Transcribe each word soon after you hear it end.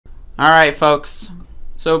Alright, folks.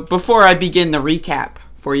 So before I begin the recap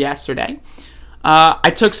for yesterday,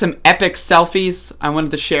 I took some epic selfies. I wanted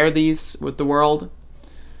to share these with the world.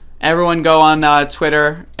 Everyone go on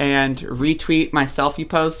Twitter and retweet my selfie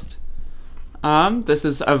post. This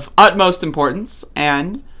is of utmost importance.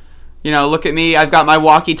 And, you know, look at me. I've got my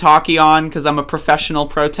walkie-talkie on because I'm a professional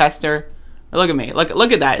protester. Look at me. Look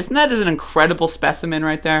at that. Isn't that an incredible specimen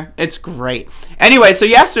right there? It's great. Anyway, so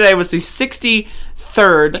yesterday was the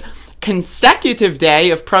 63rd consecutive day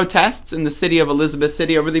of protests in the city of Elizabeth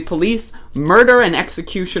City over the police murder and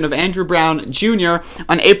execution of Andrew Brown Jr.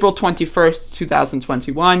 on April 21st,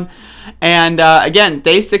 2021. And again,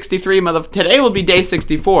 day 63, today will be day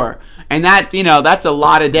 64. And that, you know, that's a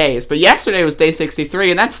lot of days. But yesterday was day 63,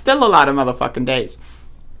 and that's still a lot of motherfucking days.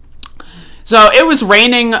 So it was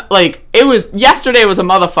raining, yesterday was a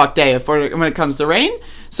motherfuck day when it comes to rain.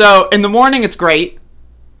 So in the morning it's great,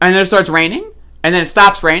 and then it starts raining, and then it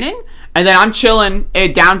stops raining, and then I'm chilling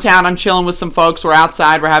downtown, I'm chilling with some folks, we're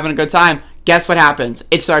outside, we're having a good time. Guess what happens?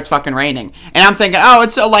 It starts fucking raining. And I'm thinking, oh,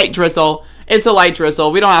 it's a light drizzle,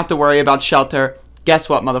 we don't have to worry about shelter. Guess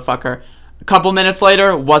what, motherfucker? A couple minutes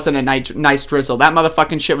later, wasn't a nice drizzle. That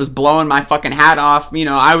motherfucking shit was blowing my fucking hat off. You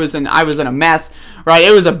know, I was in a mess, right?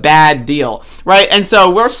 It was a bad deal, right? And so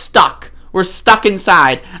we're stuck. We're stuck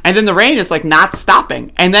inside. And then the rain is like not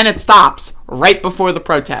stopping. And then it stops right before the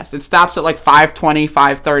protest. It stops at like 5:20,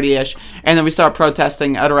 5:30-ish. And then we start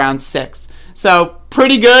protesting at around 6. So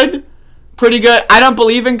pretty good. Pretty good. I don't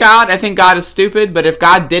believe in God. I think God is stupid. But if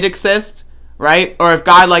God did exist, right? Or if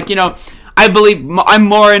God, like, you know, I believe I'm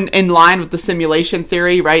more in line with the simulation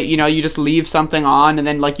theory, right? You know, you just leave something on and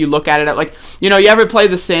then, like, you look at it like, you know, you ever play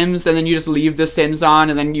The Sims and then you just leave The Sims on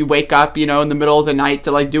and then you wake up, you know, in the middle of the night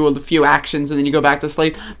to, like, do a few actions and then you go back to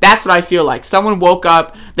sleep. That's what I feel like. Someone woke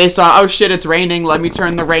up, they saw, oh shit, it's raining, let me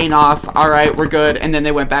turn the rain off, alright, we're good, and then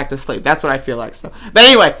they went back to sleep. That's what I feel like. So, but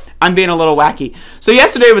anyway, I'm being a little wacky. So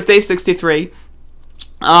yesterday was day 63,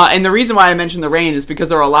 and the reason why I mentioned the rain is because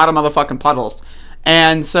there are a lot of motherfucking puddles.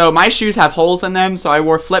 And so my shoes have holes in them, so I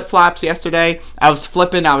wore flip-flops yesterday. I was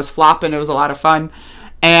flipping, I was flopping, it was a lot of fun.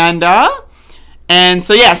 And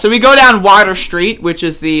so yeah, so we go down Water Street, which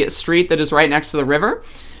is the street that is right next to the river.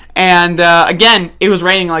 And again, it was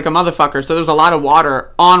raining like a motherfucker, so there's a lot of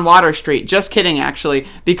water on Water Street. Just kidding, actually,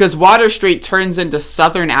 because Water Street turns into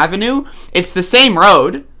Southern Avenue. It's the same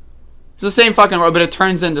road. It's the same fucking road, but it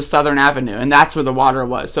turns into Southern Avenue, and that's where the water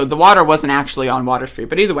was. So the water wasn't actually on Water Street.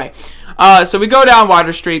 But either way, so we go down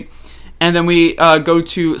Water Street, and then we go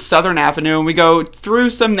to Southern Avenue, and we go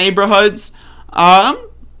through some neighborhoods. The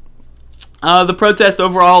protest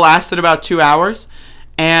overall lasted about 2 hours,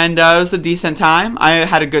 and it was a decent time. I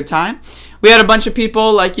had a good time. We had a bunch of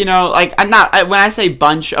people, like, you know, like, when I say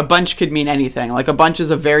bunch, a bunch could mean anything. Like, a bunch is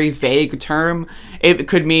a very vague term. It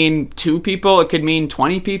could mean 2 people, it could mean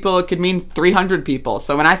 20 people, it could mean 300 people.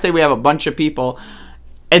 So when I say we have a bunch of people,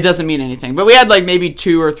 it doesn't mean anything. But we had, like, maybe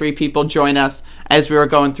 2 or 3 people join us as we were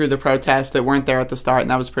going through the protest that weren't there at the start, and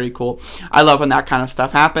that was pretty cool. I love when that kind of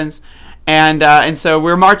stuff happens. And so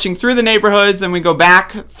we're marching through the neighborhoods, and we go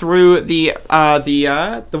back through the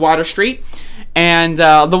Water Street. And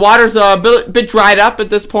the water's a bit dried up at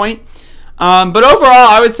this point. But overall,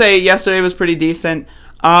 I would say yesterday was pretty decent.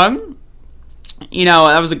 You know,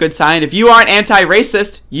 that was a good sign. If you aren't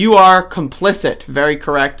anti-racist, you are complicit. Very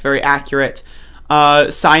correct, very accurate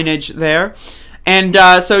signage there. And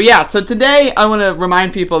so, yeah, so today I want to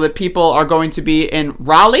remind people that people are going to be in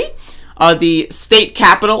Raleigh, the state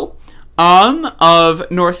capital of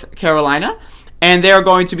North Carolina. And they are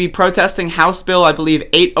going to be protesting House Bill, I believe,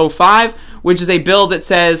 805, which is a bill that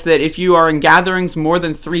says that if you are in gatherings more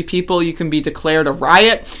than 3 people, you can be declared a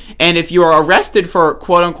riot. And if you are arrested for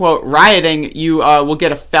quote-unquote rioting, you will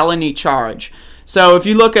get a felony charge. So if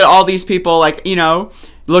you look at all these people, like, you know,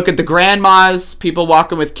 look at the grandmas, people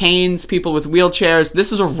walking with canes, people with wheelchairs,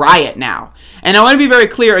 this is a riot now. And I want to be very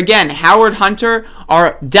clear, again, Howard Hunter,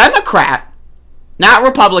 our Democrat, not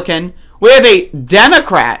Republican, we have a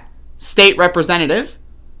Democrat state representative,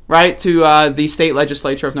 right, to the state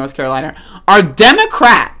legislature of North Carolina. Our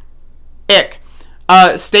Democratic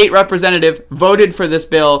state representative voted for this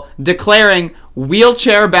bill, declaring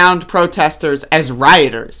wheelchair-bound protesters as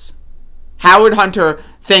rioters. Howard Hunter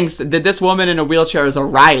thinks that this woman in a wheelchair is a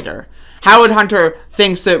rioter. Howard Hunter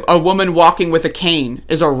thinks that a woman walking with a cane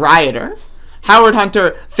is a rioter. Howard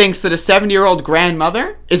Hunter thinks that a 70-year-old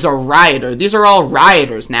grandmother is a rioter. These are all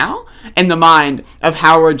rioters now in the mind of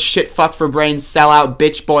Howard shit-fuck for brains sellout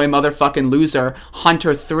bitch boy motherfucking loser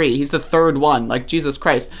Hunter 3. He's the 3rd one. Like, Jesus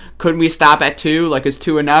Christ. Couldn't we stop at 2? Like, is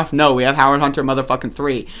 2 enough? No, we have Howard Hunter motherfucking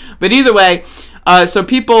 3. But either way, so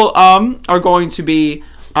people are going to be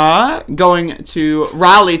going to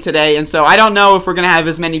Raleigh today, and so I don't know if we're going to have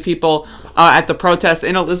as many people at the protest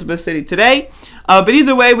in Elizabeth City today. But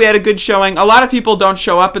either way, we had a good showing. A lot of people don't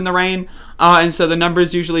show up in the rain, and so the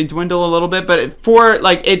numbers usually dwindle a little bit. But for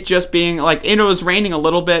like it just being like it was raining a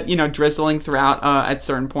little bit, you know, drizzling throughout at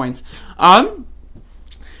certain points.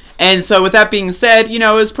 And so with that being said, you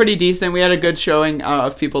know, it was pretty decent. We had a good showing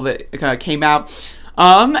of people that came out.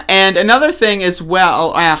 And another thing as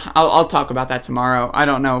well, I'll talk about that tomorrow. I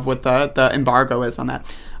don't know what the embargo is on that.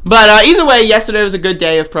 But either way, yesterday was a good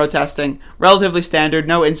day of protesting. Relatively standard,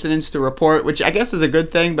 no incidents to report, which I guess is a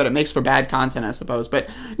good thing, but it makes for bad content, I suppose. But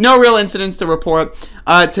no real incidents to report.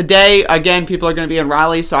 Today, again, people are going to be in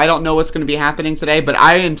Raleigh, so I don't know what's going to be happening today, but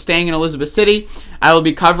I am staying in Elizabeth City. I will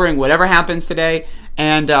be covering whatever happens today,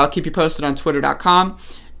 and I'll keep you posted on twitter.com.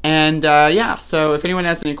 And yeah, so if anyone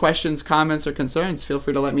has any questions, comments, or concerns, feel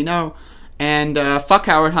free to let me know. And fuck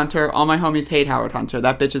Howard Hunter. All my homies hate Howard Hunter.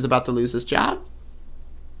 That bitch is about to lose his job.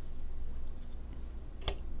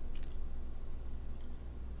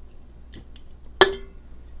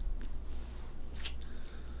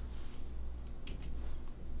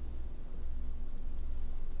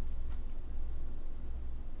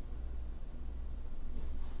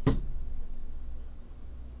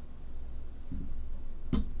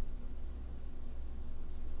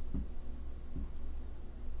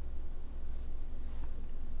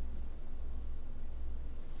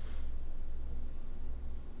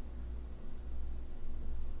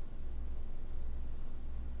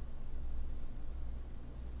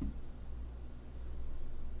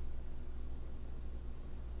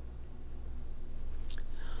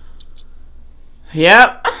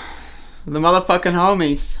 Yep. The motherfucking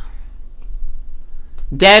homies.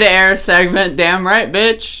 Dead air segment. Damn right,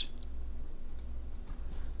 bitch.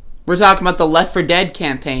 We're talking about the Left 4 Dead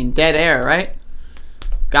campaign. Dead air, right?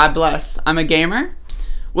 God bless. I'm a gamer.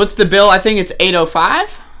 What's the bill? I think it's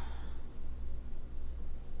 805.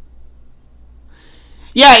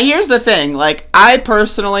 Yeah, here's the thing. Like, I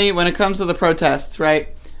personally, when it comes to the protests, right?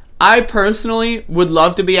 I personally would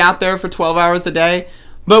love to be out there for 12 hours a day.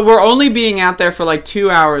 But we're only being out there for like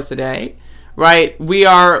 2 hours a day, right? We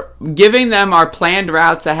are giving them our planned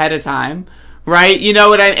routes ahead of time, right? You know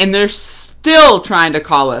what and they're still trying to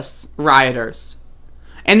call us rioters.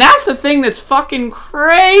 And that's the thing that's fucking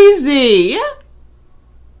crazy.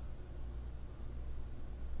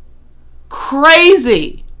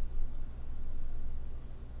 Crazy.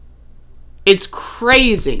 It's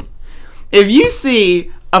crazy. If you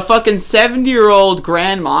see a fucking 70-year-old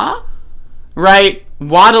grandma, right,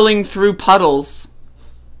 waddling through puddles,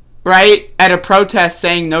 right, at a protest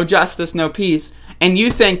saying no justice, no peace, and you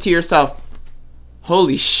think to yourself,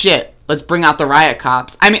 holy shit, let's bring out the riot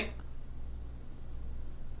cops. I mean,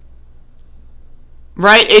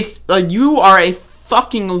 right, it's like you are a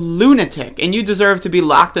fucking lunatic and you deserve to be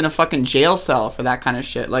locked in a fucking jail cell for that kind of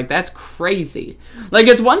shit. Like, that's crazy. Like,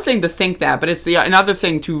 it's one thing to think that, but it's another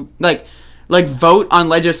thing to like vote on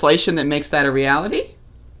legislation that makes that a reality.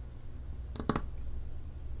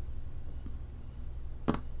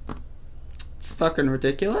 Fucking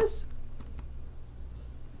ridiculous.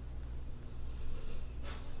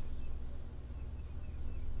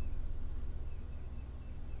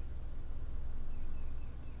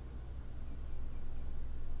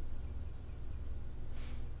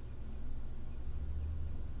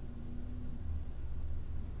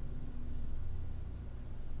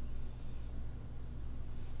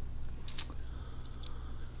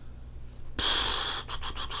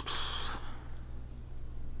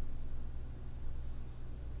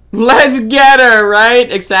 Let's get her,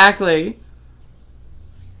 right? Exactly.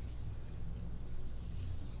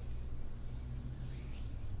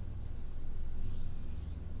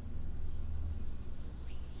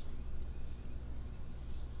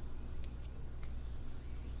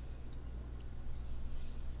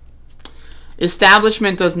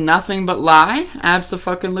 Establishment does nothing but lie.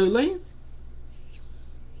 Abso-fucking-lutely.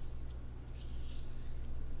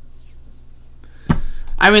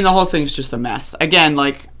 I mean, the whole thing's just a mess. Again,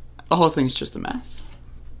 like, the whole thing's just a mess.